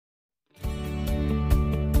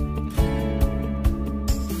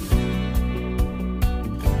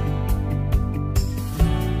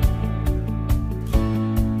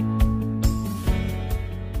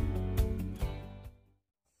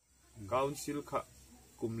council ค่ะ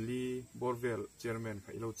กุมลีบอร์เวลเจอร์แมนค่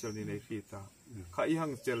ะเราเจลนี่ในฟีตาค่ะอีหั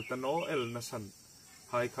งเจลตันโอเอลนัสัน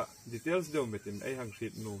ไฮค่ะดีเทลส์เดียวไม่ตินไอหังฟี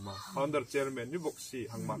ดนูมา founder chairman นี่บอกสิ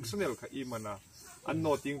หังมักสเนลค่ะอีมานาอันโน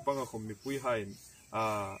ติงปังก็มีปุยไฮ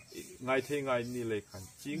ไงเทงไงนี่เลยค่ะ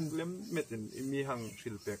จริงเล่มไม่ตินมีหังฟิ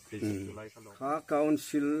ลเปกที่จะไล่กันลงค่ะ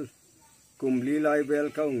council กุมลีไลเวล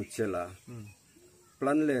ก็อุเจล่า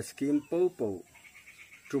plan le scheme po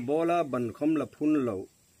tu bola ban khom la phun lo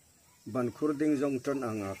ban khurding jong ton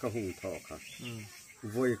anga ka hung tho kha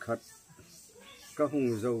voi khat ka hung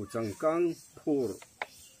zo changkang phur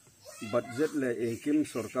budget le engkim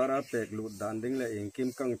sarkara pek lu danding le engkim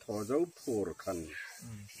kang tho zo phur khan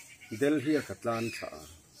delhi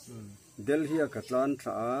katlan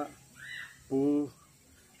tha pu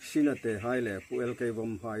sinate hai le pu el kai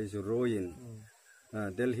vom hai zu roin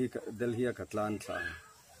delhi katlan tha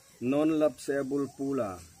non lapsable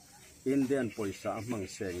pula Indian poisa mang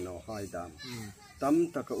seng no hai dam tam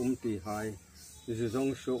taka umti hai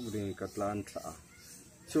zong sok ding katlan tha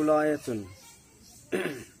chulai chun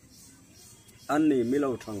anni milo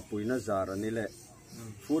thang puina zar ani le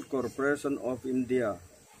Food Corporation of India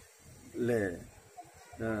le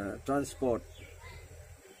transport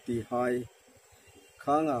ti hai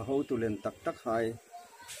khanga ho tu len tak hai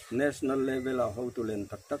national level a how to len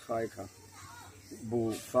tak hai kha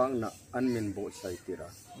bu fang na anmin bo sai tira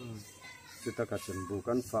chuta ka chun bu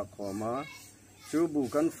kan fa khoma chu bu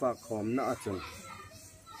kan fa khom na achun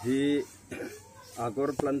hi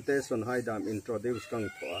agor plantation hai dam introduce kang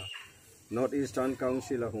thoa North Eastern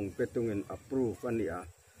Council a hung petungin approve ania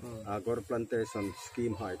agor plantation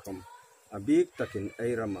scheme hai khom a big takin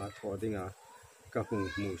airama thodinga ka hung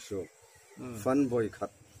mu so fun boy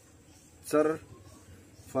khat sir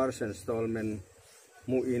first installment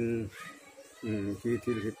mu in hi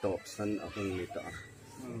thil hi top san ahung nita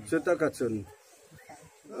chuta ka chun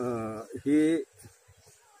hi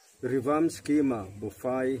revamp scheme bu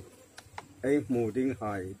fai ai moving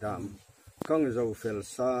hai dam kang zo fel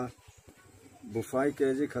sa bu fai ke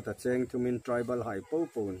ji khata cheng tumin tribal hai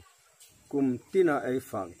popon kum tina ai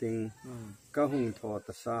fang ting ka hung tho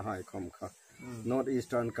ta sa hai khom kha North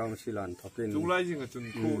Eastern Council an thokin จุงไล่จริงจุน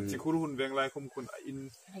คูจิคุรุนแบงไล่คมคุณอิน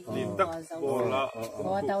ลินตักโอละ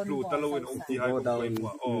รูตะลุนองค์ที่ให้ผมไปหัว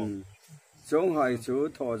จงให้ชู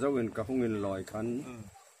ทอเจ้าเงินกะหงินลอยคัน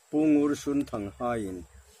ปูงูรสุนทังหายิน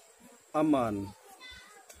อามัน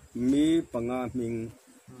มีปังอามิง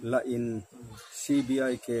ละอิน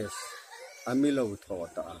CBI case อามิโลทอ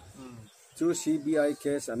ตาจู CBI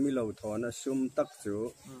case อามิโลทอนะซุมตักจู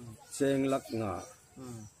เจงลักงา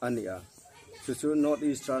อันนี้chu North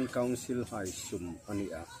Eastern Council hai sum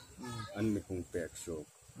ania an mi hung pek so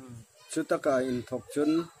chu taka in thok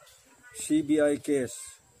chun CBI case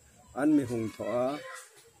an mi hung thoa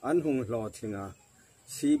an hung lo thinga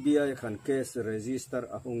CBI khan case register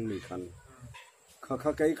a hung mi khan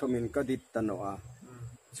kha kai khamin kadit tanoa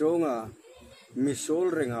chonga misol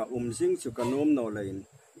renga umjing chu kanom no lein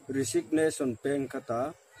resignation peng khata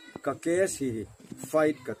ka case hi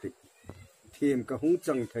fight kati thim ka hung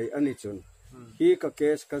chang thai ani chun hi ka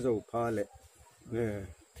case ka zo pha le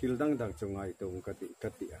thil dang chungai tong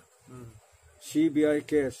kati CBI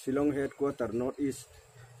case Shillong headquarter North East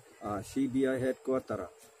CBI headquarter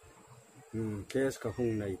case ka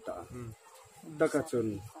hung nei ta taka chun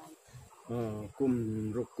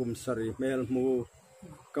kum sari mel mu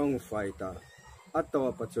kang faita atwa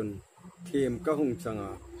pachun thim ka hung changa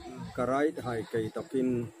karai hai kai tapin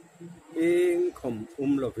eng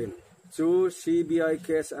khom lovin chu CBI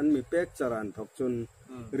case an mi pek charan thok chun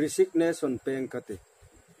resignation peng kati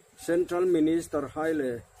central minister hai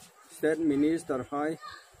le state minister hai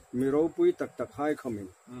miropui tak hai khamin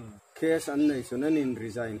case an nei chunan in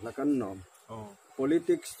resign lakan nom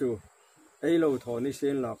politics tu eilo tho ni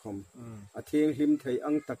sen la khom a thieng hlim thei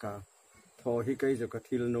ang taka tho hi kai jo ka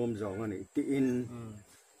thil nom zo ngani ti in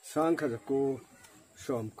sang kha ko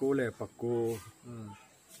som ko le pakko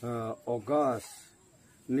August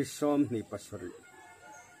nisom ni pasari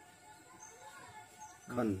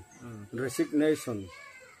kan resignation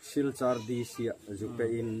silchar disia jupe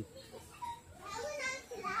in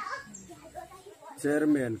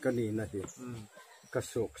chairman kani na hi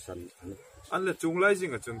kasok san an le chung lai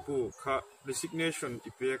jing a chun pu kha resignation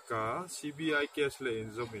ipeka CBI case le in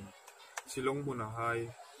zomin silong muna hai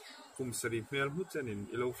kum sari mel hu chanin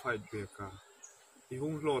ilo fight beka I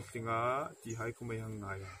hung lo tinga ti hai kumai hang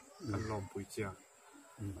ngai kan lom pui chia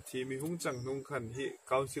ทีมีหุ่งจังนุ่งขันที่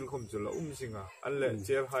กาวซิลคมจุลสิงะอันเล่เจ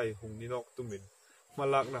อไฮหุ่งนินอกตุมินมา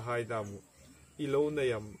ลักนะไฮดามุอีโลใน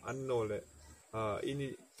ยำอันโนเลอิ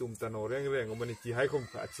นี่ตุมตานอแรงๆมันที่ไฮคม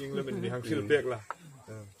ขาจริงแล้วมันมีหังฟิลเบกละ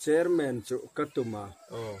chairman จุกัตุมา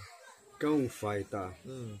kaung fai ta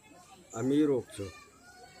amirok chu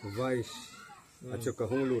vice achu ka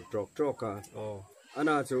hung lu trok troka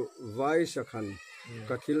ana chu vice akhan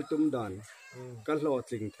ka thil tum dan ka hlo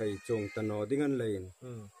tling thei chong tano dingan leiin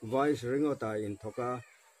vice ringota in thoka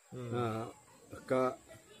ka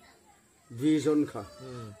vision kha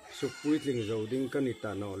sukpui tling zoding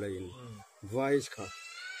kanita no leiin vice kha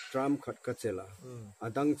tram khat ka chela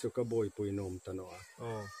adang chu ka boy pui nom tanoa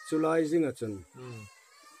chulai zinga chun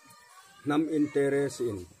nam interest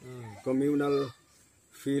in communal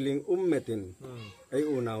feeling metin ai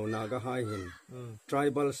unaw naga hai hin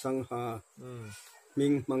tribal sangha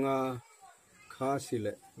ming manga kha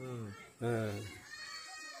sile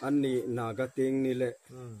anni naga ting ni le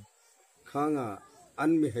khanga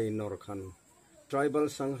anmi hei nor khan tribal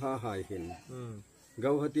sangha hai hin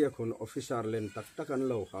gauhatia khun officer len tak tak an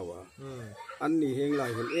lo hawa anni heng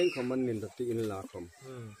lai hin eng khaman nin ti in la khom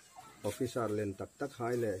officer len tak tak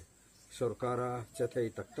hai le sarkara chathei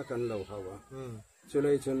tak tak an lo hawa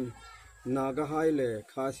chulei chun naga hai le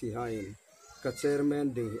khasi hain ka chairman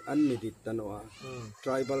ding anni dit tanwa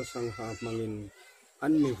tribal sangha mangin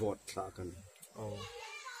anni vote thla kan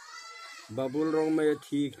babul rong me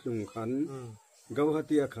thik lung khan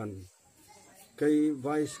gauhatia khan kai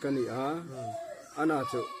vice kani a ana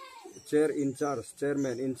chu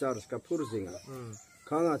chairman in charge ka phurzinga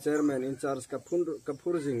khanga chairman in charge ka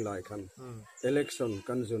phurzing lai khan election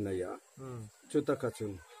kan junaya chuta ka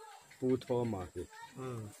chun pu tho ma ki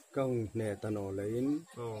kaung ne tano lein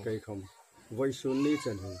kai khom voisun ni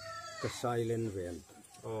chen hu ka silent ven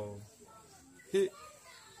hi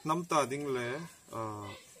namta ding le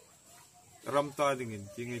ramta ding in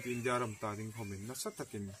kingi india ramta ding khomin na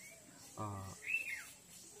satakin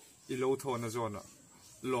ilo tho na zona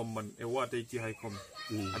lomman ewa te ki hai khom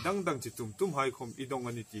adang dang chi tum hai khom idong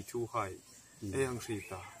ani ti thu hai e hang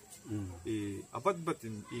rita e abat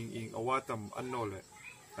batin ing awatam annole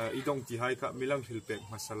idong ti hai ka milang hril pek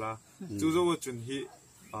masala chu zo chun hi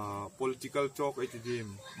political talk itidim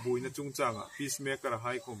buina chungchanga peacemaker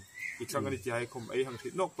hai khom ichang ani ti hai khom e hang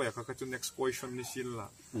thit nok pa ka chun next question ni sila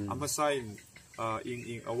hmasahai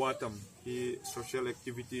ing awatam hi social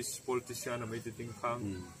activities politician amai te ting khang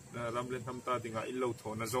ramlen thamta dinga ilo tho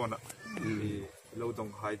na zona lo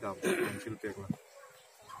dong hai da hril pek la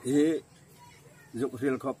e juk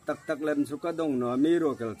hril khop tak tak len su ka dong no mi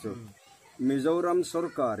ro kel chu Mizoram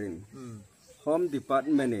sarkarin home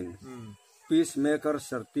department in peacemaker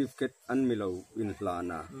certificate anmilo in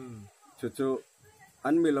hlana chu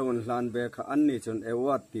anmilo in hlan be kha anni chun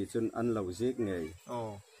award ti chun anlo zik ngei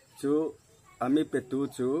chu ami petu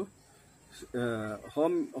chu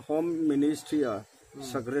home ministry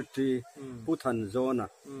secretary puthan zona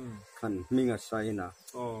khan minga saina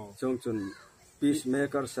chong chun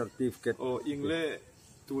peacemaker certificate ingle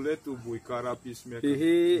tule tu buikara peacemaker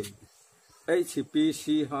hi HPC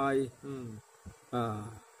hai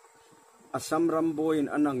Assam Ramboin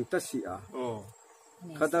anang tasia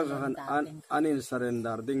khata khan anin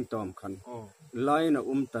surrender ding tom khan line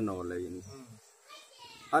tano lein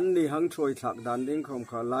anni hang throi thak dan ding khom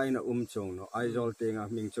kha line chong no aizol tenga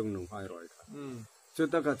ming chung nung hai roi kha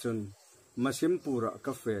chuta ka chun masim pura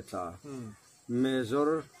ka fe tha major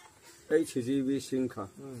HGV sing kha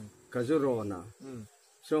kazurona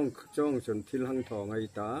chong chun thil hang tho ngai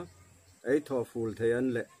ta ai tho ful thean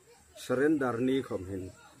le surrender ni khom hin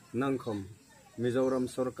nang khom Mizoram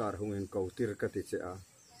sarkar hungin kautir kati che a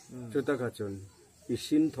chuta ka chun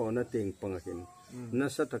isin tho na ting pangahin na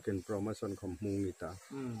satakin promotion khom mungita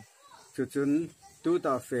chuchun tu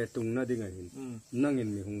ta fe tung na dinga hin nangin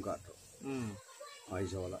mi hunga tho ai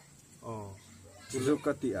zola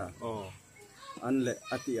zukati a anle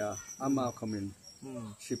atia ama khomin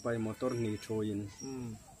sipai motor ni thoin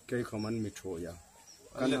ke khoman mi thoya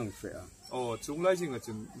kanang fe a chunglai jinga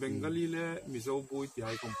chun bengali le mizo bui ti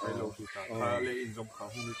hai kom phai lo ki ta kha le injom kha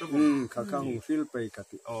hung ni ta kha hung fil pai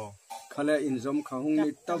kati khale injom kha hung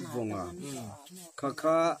ni ta vonga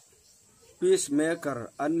kha peacemaker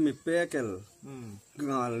an mi pekel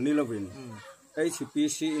ngal nilovin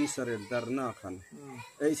HPC in surrender na khan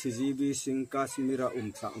HGB sing Kashmira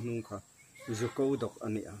thak nung kha zuko dok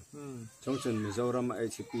ania chongchun Mizoram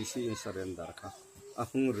HPC in surrender kha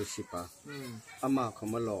ahung risipa ama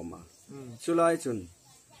khamaloma chulai chun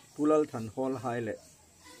pulal than hol haile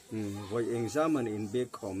voi examine in big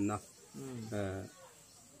khom na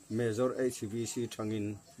major HBC thangin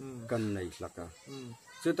kan nei laka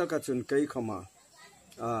chuta ka chun kai khoma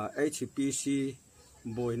HPC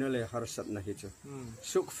boina le harsat na hi chu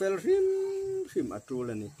suk fel rim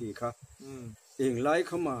atulani ti kha eng lai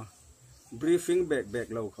khoma briefing back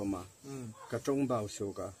lo khoma ka tong baw su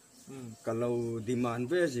ka kalau demand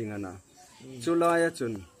ve jingana chulaya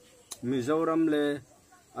chun มิโซรัมเล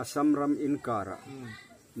อาสัมรัมอินการะ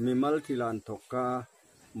มิมัลทิลันทกกา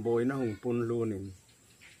บอยนะหงปุนลูนิน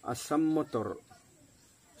อาสัมมอตอร์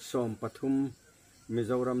สอมปฐุมมิโ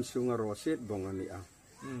ซรัมสุงอโรเซตบงอันนี้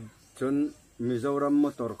จนมิโซรัมมอ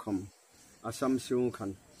ตอร์คอมอาสัมสุงขั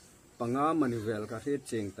นปังอามันเวลกะเฮ็ดเ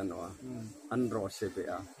จงตันวะอันรอเซเปี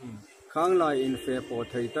ยข้างลายอินเฟปอ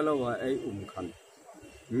ไทยตะลวะไอขัน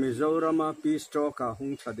มิโซรัมปีสโตกาห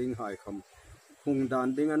งชดิงหายคำหงดาน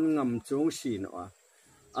ดิงันงำจงสีนวะ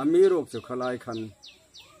อามีรบจุขลายขัน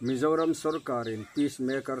มิโซรัมสรการินพีซเม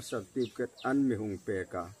เกอร์สัตติเกตอันมิหงเป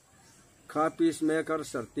กาข้าพีซเมเกอร์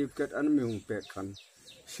สัตติเกตอันมิหงเปกขัน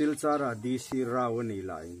สิลซาราดีซีราวนี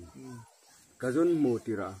ลายกจุนมู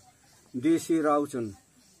ติราดีซีราวจุน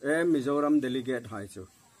มิโซรัมเดลิเกตหายจู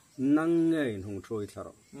นังเงินหงทรอยทาร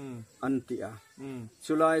อันติอา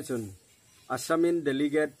สุไลจุนอาสามินเดลิ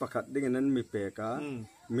เกตประคัดดิ่งนั้นมีเปกา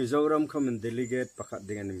มิโซรัมเขามันเดลิเกตประคัด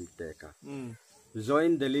ดิ่งนั้นมีเปกา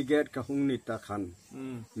join delegate ka hung ni ta khan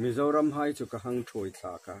mizoram hai chu ka hang thoi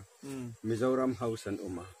tha ka mizoram house an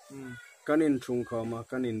uma kanin thung khoma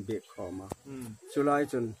kanin bek khoma chulai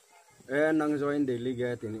chun nang join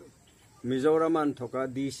delegate ni mizoram an thoka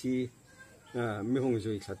dc mi hung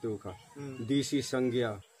jui thatu ka dc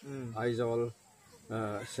sangya aizol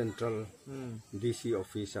central dc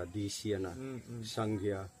office dc ana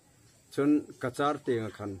sangya chun kachar te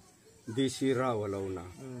khan dc rawalona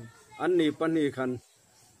อันนี้ปันนี้คัน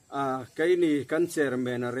ไก่นี่กันเชอร์แม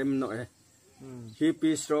นเรมโนฮี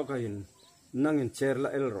ปีสโตรกินนั่งเชอร์ละ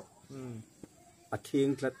เอลโรทิ้ง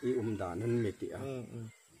ทัดอีดานันมิติ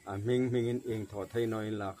มิงเองถอดให้น้อย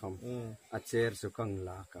ลาคำเชอร์สุกังล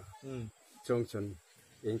ากาจงชน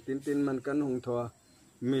เองตินมันกันหงทัว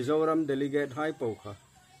มิโซรัมเดลิเกตไฮปอกะ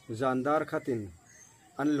จานดาร์ขัดิน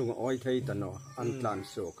อันลุงอ้อยไทยตันออันตาน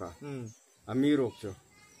โซกะมีรกจู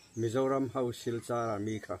มิโซรัมเฮาสิลซารา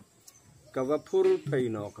มีค่ะกว่าพูดไป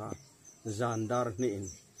นอกะจานดาร์นี่อิน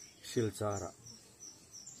สิลซาระ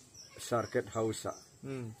สาร์เก็ตเฮาส์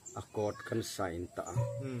อากอดกันไซน์ตา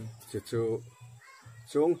จู่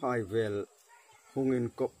จงไฮเวลหงอิน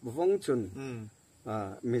กบวงจุน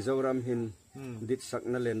มิโซรัมหินดิดสัก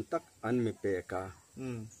นั่นเลนตักอันมีเปกา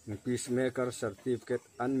พีซเมเกอร์เซอร์ติฟิเคต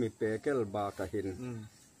อันมีเปเกลบากะหิน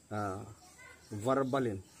วาร์บั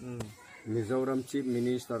ลินมิโซรัมชีฟมิ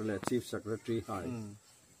นิสเตอร์และชีฟเซคเรตรีไฮ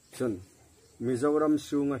จนมิโซรัม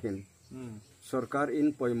สูงหินสรการอิน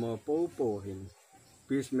ปอยมาโปหิน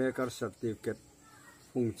พีซเมเกอร์เซอร์ติฟิเคต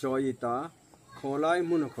หงจอยตาขอไล่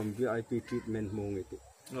มุนคอม VIP ทรีทเมนต์มงอิติ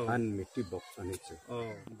อันมิติบอกอันนี้เจ้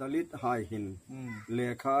ดลิตไฮหินเล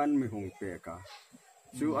ขาอันมีหงเปกา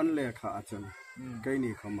ชูอันเลขาจนไก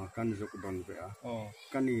นี่เข้ามากันจุกดอนเวะ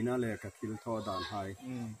กันนี่น่าเลขาทิลทอดานไฮ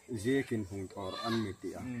เจกินหงทอร์อันมิติ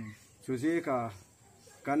อาชูเจกา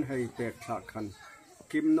กันให้เปกทักขัน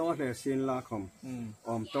คิมโนเลสินลาคมอ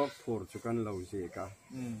มตอกพูดจุกันเหล่าเจกา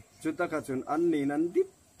จุดตะกจนอันนี้นั้นดิบ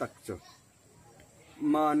ตักจุ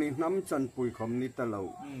มานี่น้ำจันปุยคมนิตะเหล่า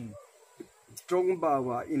จงบ่าว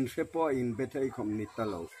อินเชปออินเบทไอคอมนิตะเ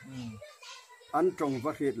หล่าอันจง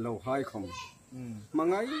วัดเหตุเหล่าไฮคอมมัง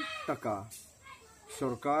ไงตะกาส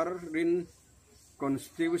รการรินคอนส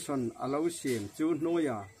ติทูชันอลาวเซียนจูโนย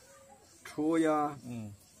าทัวยา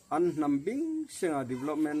อันนำบิงเสียงดีเว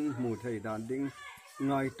ล็อปเมนต์มูไทยดานดิงไ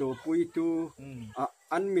งตัวปุยตู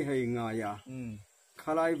อันมีให้ไงยาข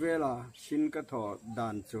ลายเวลาชินกะทอดา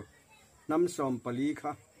นจูน้ำสอมปลีค่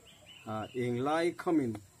ะเองไล่ขมิ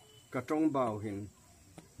นกระจงบ่าวหิน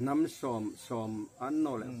น้ำสอมอันโน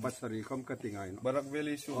แหละภาษารีคมกติไงเนาะ Barak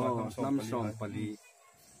veli su น้ำสอมปลี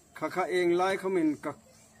ข้าเองไล่ขมิน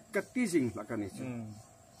กะติจิงละกันนี่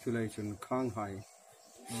ชุเลยชนข้างไฮ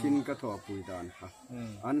ชินกะทอปุยดานค่ะ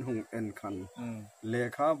อันหงเอ็นคันเล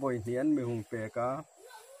ขาบอยเนียนมีหงเปกา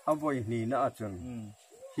เอาบอยนีน่าจน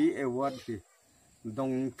ฮีเอวัดฮีด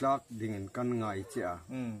งกลักดิ่งกันไงเจ้า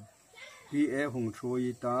ฮีเอหงช่วย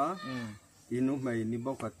ตาอินุไม่นิบ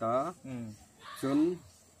กตาจน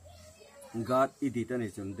กาดอิดิตัน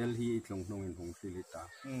จนเดลฮีอิตลงนงอินหงฟิลิตา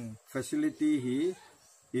facilityฮี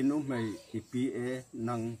อินุไม่อิพีเอ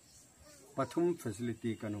นังปฐม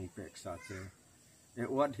facility กันหงเปกษาเจ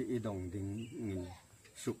วัดฮีดงดิ่งอิน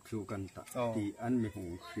สุขสุกันตาที่อันมีหง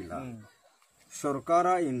ฟิลาสรการ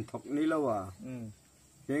อินทกนิลวา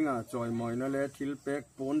เฮงาจอยมอยนั่นแหละทิลเป็ก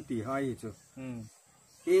ปนตีให้จู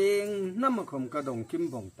เองน้ำมันคมกระดงคิม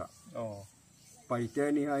บงตาไปเต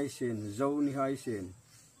นี่ให้เซนเจ้านี่ให้เซน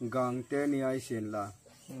กางเตนี่ให้เซนละ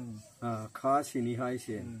ข้าสินี่ให้เซ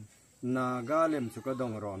นนากาเลมสุกระด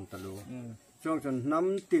งรอนตะลูช่วงจนน้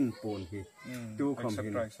ำตินปนหิดูคมหิ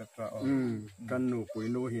นกันนูปุย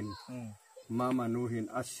นูหินมานูหิน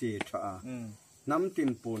อาเซียชาน้ำติ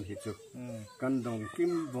นปนหิจุกันดงคิ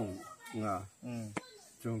มบง งา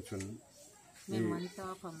จงชุน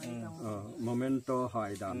โมเมนโตหา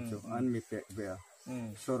ยดามจูอันมีเปกเบีย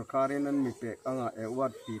สุรคารินั้นมีเปกอ่างเอวั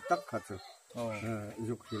ดปีตักขัดจู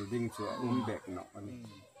ยุคฮิลดิ้งจูเบกเนาะอันนี้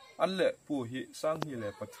อันเละผู้ฮิสร้างฮิเล่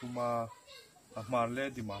ปัทุมามาเล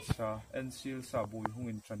ดิมาชาเอ็นซิลซาบุยหุง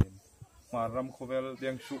อินจันินมารำโคเวลเดี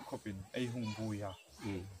ยงชุกขบินไอหุงบุยา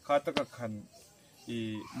ข้าตะกัขันอี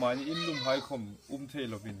มานีอินลุมไฮคอมเท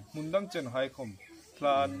ลบินมุนดังเจนไฮคอมพล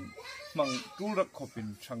านมังตูรักขบิน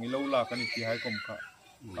ช่างอิโลลากันอีที่ไฮคอมค่ะ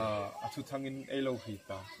ทุทังอินเอโลฮิ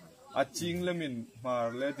ตาจิงเลมินมา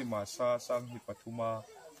เลดิมาชาสร้างฮิปัทุมา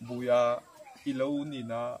บุยาอิโลนี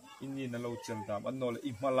นาอินนีนาโลเจลดามอันโนเล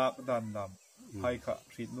อิมาลากดานดามไฮค่ะ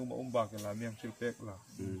ริดนุมบากลาเมียงชิลเปกลา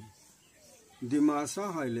ดิมาซา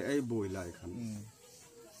ไฮเลไอบุยไลคัน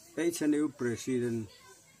ไอชนิวประธาน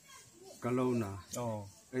กาโลนา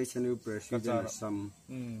ไอชนิวประธานอัสสัม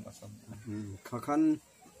ข้าคัน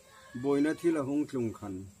บุยนาทีละหงคลุงคั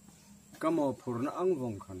นก็มอพูร์นาอังว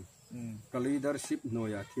งคันก็ลีดาร์ชิพโน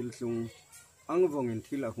ยาทิลซุงอังวงอิน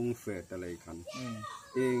ทีละหงเฟตอะไรคัน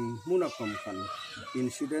เองมุนักคมคันอิน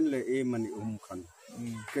ซิเดนเลเอมันคัน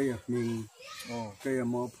เกียมิงเกีย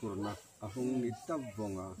มอพูร์นาอะหงนิตับว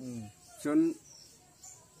งอ่ะจน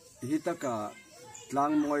ฮิตากาลา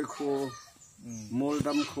งมวยโคมอล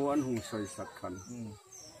ดัมโคอันหงสอยสักคัน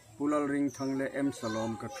ปุลลริงทั้งเลเอ็มสลอ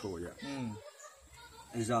มกระโถยะ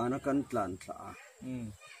จานักันตลานทา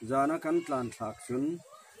จานักันตลานทักจน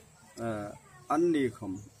อันนี้ค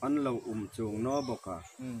มอันเราจงนอบกา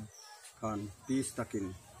คันปีสตักิน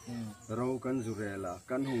เรากันจุเรลา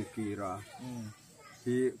กันหงกีรา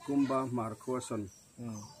ที่กุมบามาร์โคสัน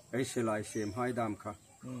ไอเซลายเซมไฮดามค่ะ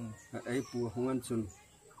ไอปูหงันจุน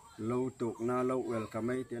เราตกนาเราเวลกับไ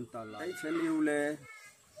ม่เตียนตาลไอเชนิวเล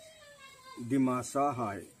ดิมาซาไฮ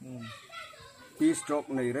ปีสต็อก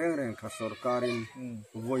ในแรงข้าสุรการิน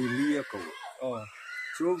วอยเลียกู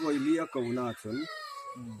ชัววอยเลียกูน่าจุน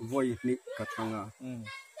วอยนิกขัดงา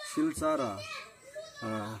สิลซารา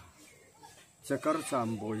จะกระจาม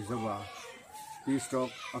บอยจวาปีสต็อก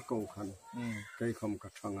อากาขันไก่คำขั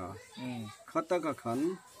ดงาขัดตะกขัน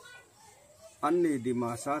อันนี้ดิม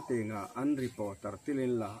าซาเตงาอันรีพอร์ตติลิ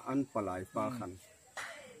นลาอันปลายปาขัน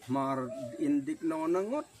มาอินดิกโนนั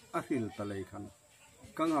งดอหิลตะเลยขัน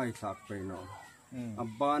กังไอทักไปโนอั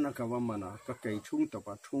บบานักวามานะก็ไก่ชุ่งตบ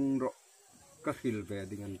ะชุ่งรอก็หิลเว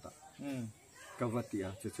ดิงันตะกวัติอา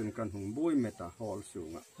จะจนกันหงบุยเมตาฮอลสูง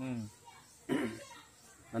อ่ะ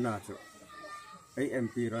อันน่าจะไอเอ็ม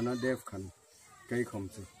พีรานาเดฟขันไก่คม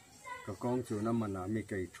จูก็กองจูน้ำมันนามี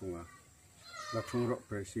ไก่ชุ่งอ่ะลักษณะป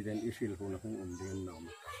ระธานอิสราเอลหุ่นหุ่นเดียนน้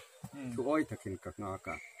ำช่วยทักษิณกักงาก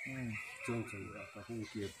ะจงจังรักหุ่น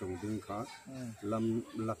เกียรตรงดึงขาล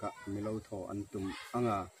ำลักะมิลาวทออันตุมอ่าง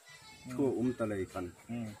ทั่วตะเลยกัน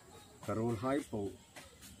กระโดดหายปู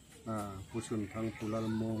ผู้ชุนทางปุลล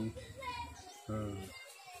มง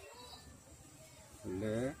แล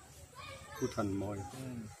ะผู้ทันมอย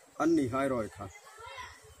อันนี้หายรอยค่ะ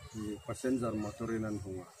พัศน์จารย์มาตุรินัน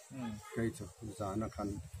หัวใครจะจานักขัน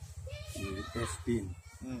เอสปิน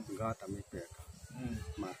กาตามิเปก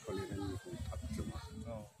มาร์คอลินันมีหุ่นทับจุมา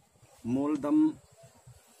โมลดัม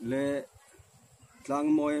เล่ทาง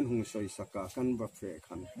มอยหุ่นสอยสักกันบัฟเฟ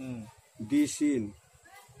ขันดีซิน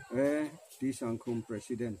ดีสังคมประธ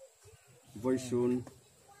านไวซุน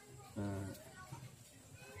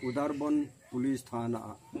อุดาร์บอนพุลิสธานา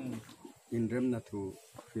อินเรมนัทู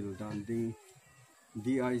ฟิลดันดิง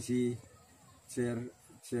ดีไอซีเช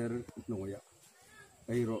อร์โนยาไ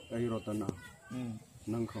อโรตนา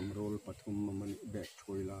นังคำโรลปฐุมมันแบก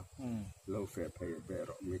ช่วยละเราเฟะเพย์เบร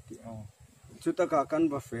อมิติชุดตะกัน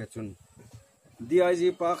บัฟเฟจุนดีไอซี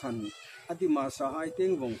ปาขันอดีมาสหายติ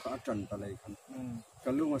งวงขาจันตะเลยขันกั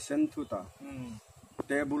ลุงเซนทุตาเ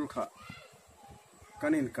ทบุลขากั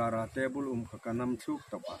นินการาเทบุลขากันนำชุก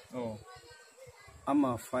ตบะอาม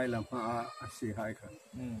าไฟล์มาอาศิหายขัน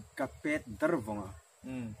กับเป็ดดรวง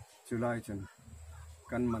จุลัยจุน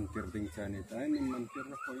กันมันติรดิ้งใจนี่แต่นี่มันติร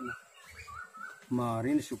ละคอยนะมา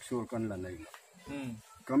รินสุกโซลกันละไหนละ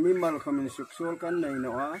กามิมาลคามินสุกโซลกันไหนน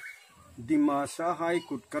ะวะดิมาสาหาย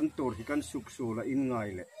กุดกันตัวที่กันสุกโซลอินไง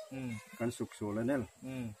เลยกันสุกโซลนั่น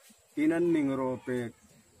อินันมิงโรเปก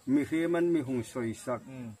มีเฮมันมีหงสอยสัก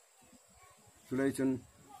จุลัยจุน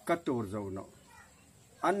กัตตัวเจ้าเนาะ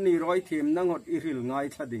อันนี้ร้อยเทียมนั่งอดอิริลง่าย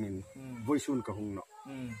ทัดดิ่งไว้ซุนกับหงเนาะ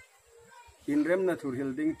อินเรมนัทุริ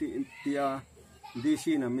ลดิ่งที่ดี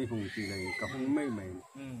ซีน่ะมีหงตีเลยกับหงไม่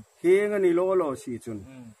เฮียงนี่โลสีจุน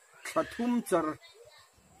ขัดทุ่มจร์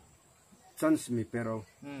จันสมีเปร่า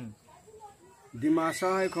ดิมาสา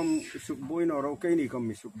ให้คำสุกบอยนอเราแค่นี้คำ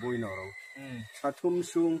มีสุกบอยนอเราขัดทุ่ม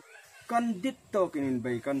ซุง กันดิดโตกินใบ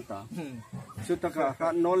กันตาสุดตะขาพระ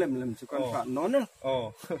นอเล็มสุกันพระนอนนะ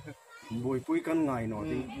บุยปุยกันไงหนอ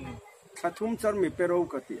ดิถ้าทุ่มจารมีเปรู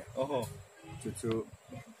กติจู่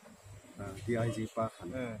ที่ไอจีปาขัน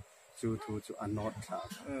จู่อันนอดขา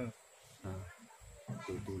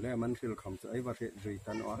จู่แล้วมันคือคำจะไอ้ว่าเรีย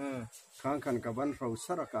ตันอ๋อข้างขันกับวันเราส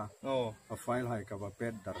ระกาไฟล์ให้กับว่าเป็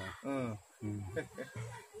ดดารา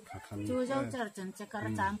จู่เจ้าจนจะกระ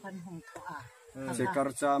จามพันหงทว่าจะกร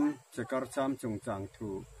ะจามจงจางทู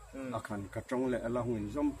อาคันกระจงเละละหุ่น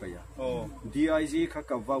จมไปอ่ะดีไอจีข้า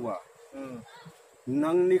กับว่า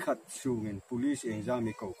นังนิขัดสูงิน police เองจะ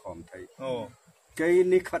มีเก่าขอมไทยเกย์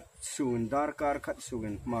นิขัดสูงินดาร์การขัดสูงิ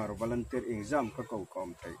นมาร์ volunteer เองจะมีเก่าขอม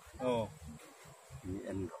ไทยมีเ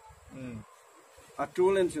อ็นอัตุ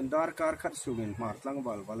เลนสุนดาร์การขัดสูงินมาร์ตั้ง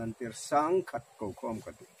วัล volunteer สังขัดเก่าขอม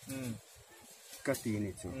กันก็ตี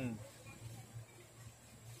นี่จู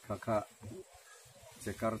ข้าจ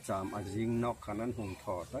ะกระจามอาจิงนกขนาดหงท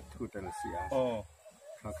อดและทุเตลเซีย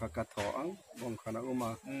ข้ากระทออังบงขนาดอุม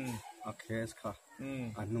าอาเคสค่ะ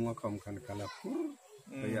อันนุ่งคำกันกันละ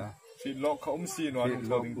ไปอ่ะสิโลกเขาสีนวล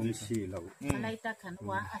โลกสีเราอะไรตะขัน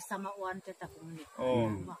ว่าอาสมาวันจะตะคุนี่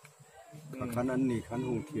ข้าขนาดนี้ขันห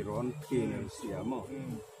งที่ร้อนที่เนเสียมั้ง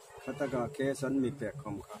ข้าตะกาเคสันมีแปลกค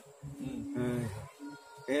ำค่ะ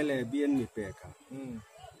เอเลบีนมีแปลกค่ะ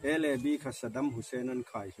เอเลบีข้าสัดดัมฮุเซนัน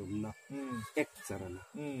ขายสุมนะเอ็กซ์ระนะ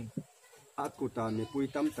อากุตามีปุย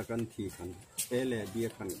ตั้มตะกันทีขันเอเลบี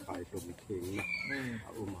ขันขายสุมเข่งนะ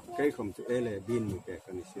อุมาใกล้คำจะเอเลบีนมีแปลก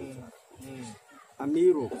กันเสียจ้าอามี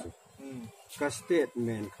รูปสุกัสเตตเม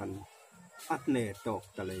นขันอัตเนตอก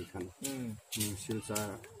ตะเลยขันสิลซา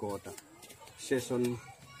โกตาเซซัน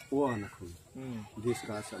อ้วนขันดิส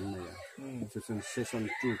กัสอันเนี่ยเซซัน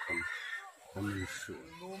จูขัน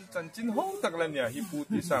นุ่มจันจินห้องตักแล้วเนี่ยฮิปู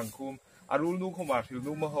ติสังคุมอารุณนุ่งเข้ามาถึง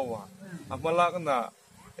นุ่มมาหัวอามาลักน่ะ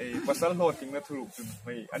ภาษาโลติงน่ะถูกจุดไ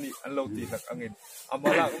ม่อันนี้อันเราตีหลักอังเงินอามา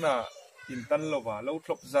ลักน่ะอินตันโลว่าเราท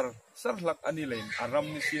บซาร์ซาร์หลักอันนี้เลยอาราม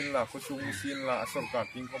นิสินละคุชุงนิสินละสุรการ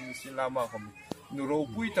พิงคอมนิสินละมาคอมนูโร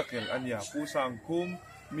ปุยตักเองอันนี้ผู้สังคุม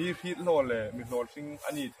มีฮิตโลเลยมีโลซิงอั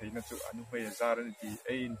นนี้ไทยน่ะจุอันนี้ซาร์นี่ที่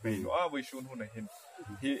เป็นว่าวิชุนหุ่นเห็น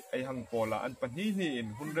ที่หังโปละอันปนีนี่อิน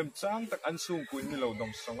หุ่นเริ่มจ้างตักอันสูงกุยมีเราดอ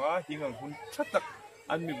งสงาหิงหุ่นชัดตัก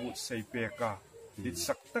อันมีบุตรใส่เปกาดิ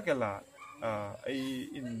สักตักละ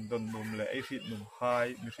อินดอนนุ่มเลยฮิตนุ่มไฮ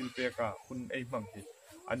มีฮิลเปกาหุ่นมังฮิ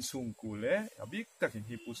อันสูงกุเลยบิ๊กตัก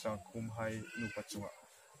ฮิปุสังคุมไฮนุปัจจุบัน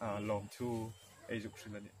ลองทูจุกชิ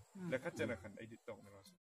ลนี่แล้วก็จะนักขันดิตตอง